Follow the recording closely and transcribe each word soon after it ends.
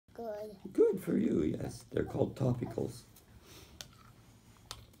Good for you, yes. They're called topicals.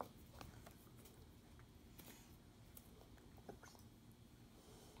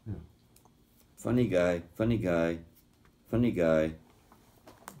 Yeah. Funny guy, funny guy, funny guy,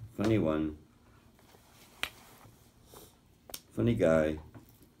 funny one. Funny guy,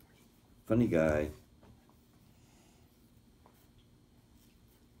 funny guy.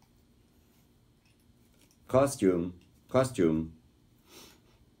 Costume, costume.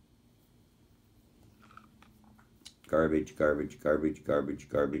 Garbage, garbage, garbage, garbage,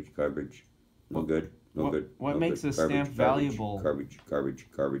 garbage, garbage. No good, no good. What no makes good. a stamp garbage, valuable? Garbage, garbage,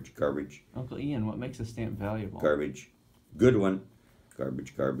 garbage, garbage. Uncle Ian, what makes a stamp valuable? Garbage. Good one.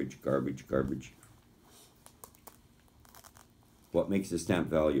 Garbage, garbage, garbage, garbage. What makes a stamp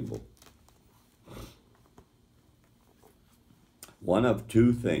valuable? One of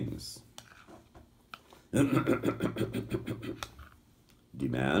two things.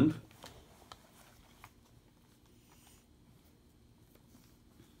 Demand.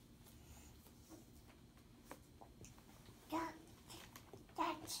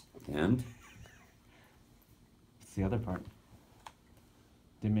 And? What's the other part?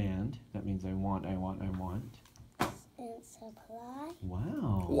 Demand. That means I want, I want, I want. And supply.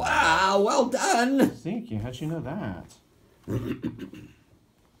 Wow. Wow, well done! Zeke, how'd you know that? Did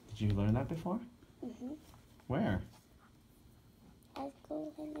you learn that before? Mm-hmm. Where? At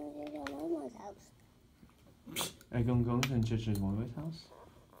school when I was at Mama's house. At Gongong's and Chichimoli's house?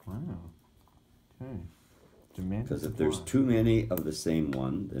 Wow. Okay. Demand. Because if there's too many of the same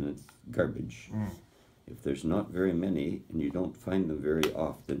one, then it's garbage. If there's not very many and you don't find them very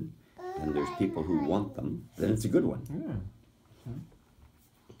often, and there's people who want them, then it's a good one. Yeah. Okay.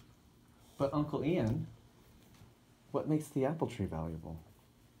 But Uncle Ian, what makes the apple tree valuable?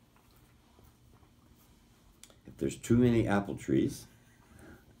 If there's too many apple trees,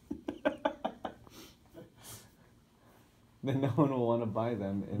 Then no one will want to buy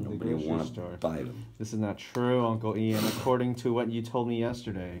them in the nobody will grocery want to store. buy them. This is not true, Uncle Ian, according to what you told me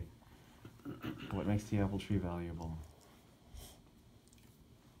yesterday. What makes the apple tree valuable?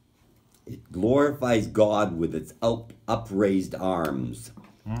 It glorifies God with its upraised arms.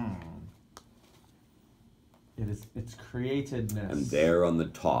 It is its createdness. And there on the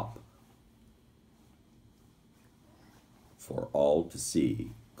top, for all to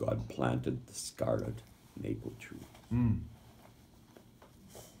see, God planted the scarlet maple tree.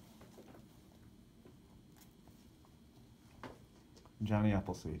 Johnny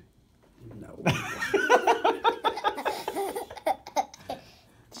Appleseed. No.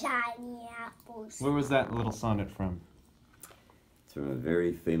 Johnny Apples. Where was that little sonnet from? It's from a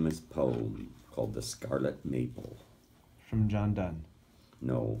very famous poem called The Scarlet Maple. From John Donne.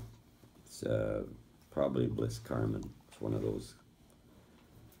 No, it's probably Bliss Carman. It's one of those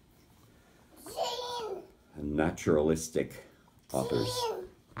naturalistic authors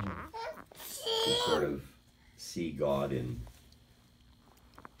who sort of see God in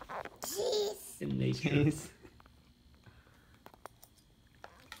nature. Jeez.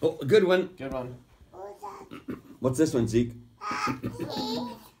 Oh, a good one. Good one. What's this one, Zeke?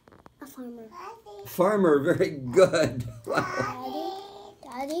 A farmer. Farmer, very good. Wow.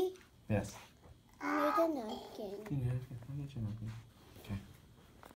 Daddy? Daddy? Yes. I need a napkin. Yeah, I'll get you a napkin.